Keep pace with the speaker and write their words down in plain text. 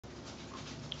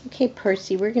Okay,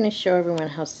 Percy, we're going to show everyone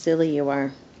how silly you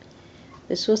are.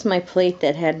 This was my plate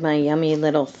that had my yummy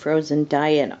little frozen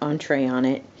diet entree on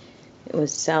it. It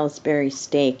was Salisbury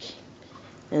steak.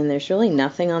 And there's really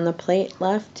nothing on the plate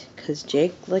left because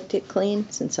Jake licked it clean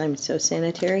since I'm so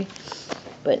sanitary.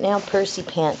 But now Percy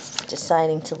Pants is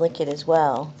deciding to lick it as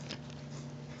well.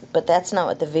 But that's not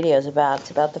what the video is about.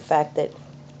 It's about the fact that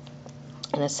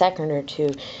in a second or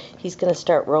two, he's going to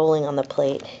start rolling on the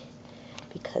plate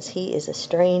because he is a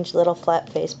strange little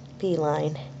flat-faced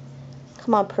feline.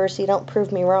 Come on, Percy, don't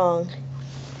prove me wrong.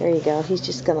 There you go. He's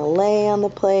just going to lay on the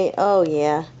plate. Oh,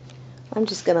 yeah. I'm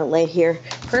just going to lay here.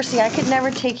 Percy, I could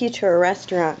never take you to a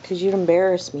restaurant because you'd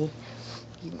embarrass me.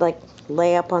 You'd, like,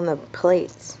 lay up on the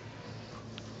plates.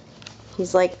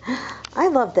 He's like, I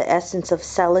love the essence of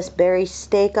Salisbury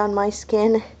steak on my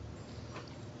skin.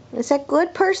 Is that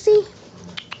good, Percy?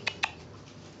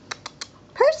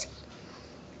 Percy?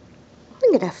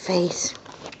 Look at that face.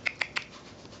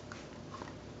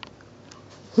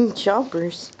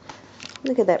 Jumpers.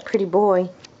 Look at that pretty boy.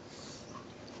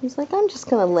 He's like, I'm just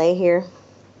going to lay here.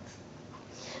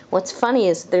 What's funny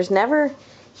is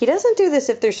he doesn't do this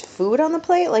if there's food on the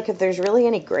plate. Like if there's really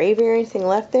any gravy or anything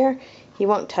left there, he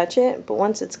won't touch it. But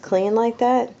once it's clean like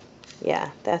that,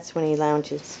 yeah, that's when he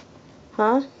lounges.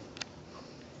 Huh?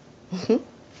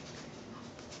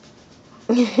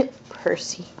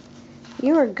 Percy.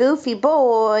 You're a goofy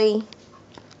boy.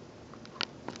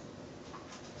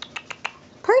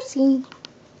 Percy.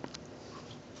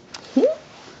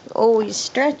 Oh, he's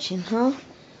stretching, huh?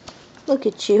 Look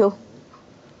at you.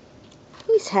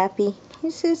 He's happy.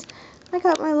 He says, I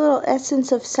got my little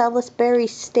essence of Salisbury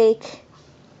steak.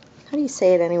 How do you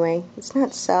say it anyway? It's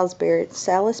not Salisbury, it's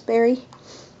Salisbury.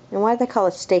 And why do they call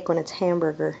it steak when it's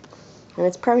hamburger? And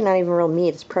it's probably not even real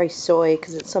meat. It's probably soy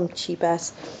because it's some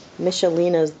cheap-ass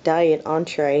Michelina's diet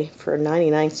entree for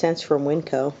 99 cents from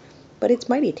Winco. But it's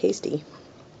mighty tasty.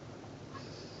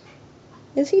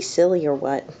 Is he silly or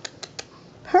what?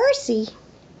 Percy!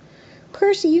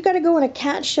 Percy, you gotta go on a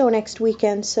cat show next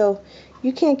weekend, so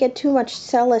you can't get too much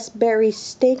Salisbury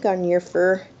steak on your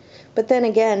fur. But then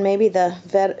again, maybe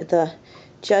the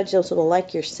judges will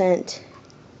like your scent.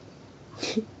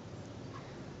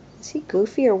 Is he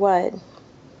goofy or what?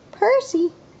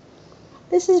 Percy!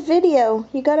 This is video.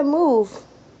 You gotta move.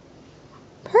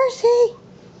 Percy!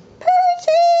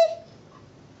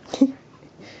 Percy!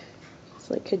 It's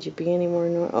like, could you be any more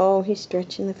normal? Oh, he's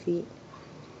stretching the feet.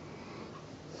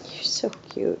 You're so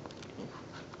cute.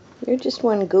 You're just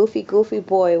one goofy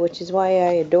boy, which is why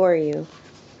I adore you.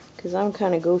 Because I'm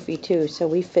kind of goofy too, so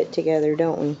we fit together,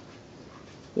 don't we?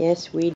 Yes, we do.